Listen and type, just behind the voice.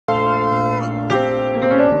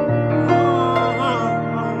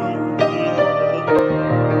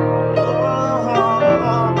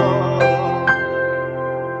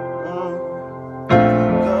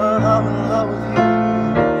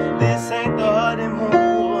cut and move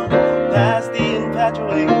on past the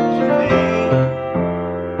infatuation phase.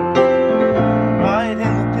 Right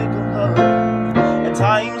in the thick of love. At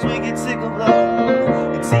times we get sick of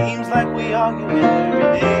love. It seems like we argue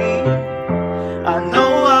every day. I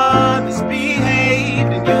know I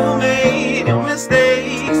misbehaved and you made your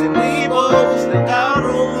mistakes, and we both still got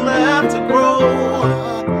room left to grow.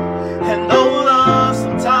 And though love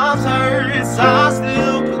sometimes hurts, I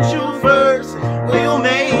still put you first. We'll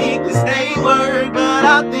make this thing work, but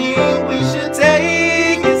I think we should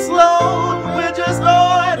take it slow. We're just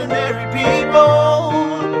ordinary people.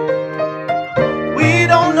 We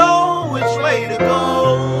don't know which way to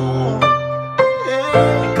go,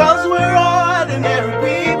 because we're ordinary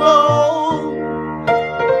people.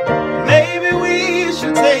 Maybe we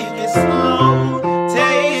should take it slow,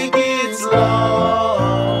 take it slow.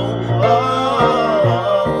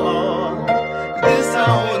 This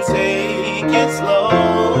time we'll take it slow,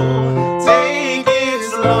 take it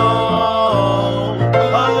slow.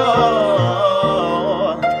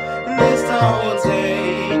 This time we'll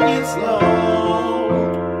take it slow.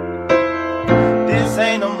 This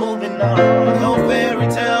ain't a movie now, no fairy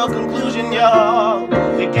tale conclusion, y'all.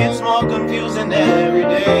 It gets more confusing every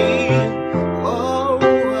day. Oh,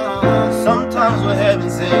 sometimes we're heaven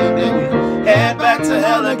sent, then we head back to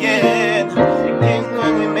hell again. Again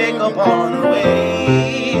when we make up on the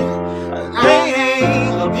way. And they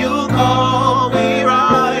hang up, you call, we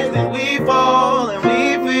rise, then we fall, and we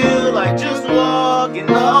feel like just walking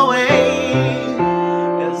away.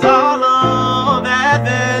 Cause all of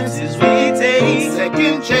advances we take,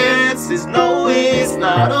 second chances. No, it's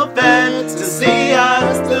not offense to see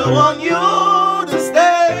I still want you.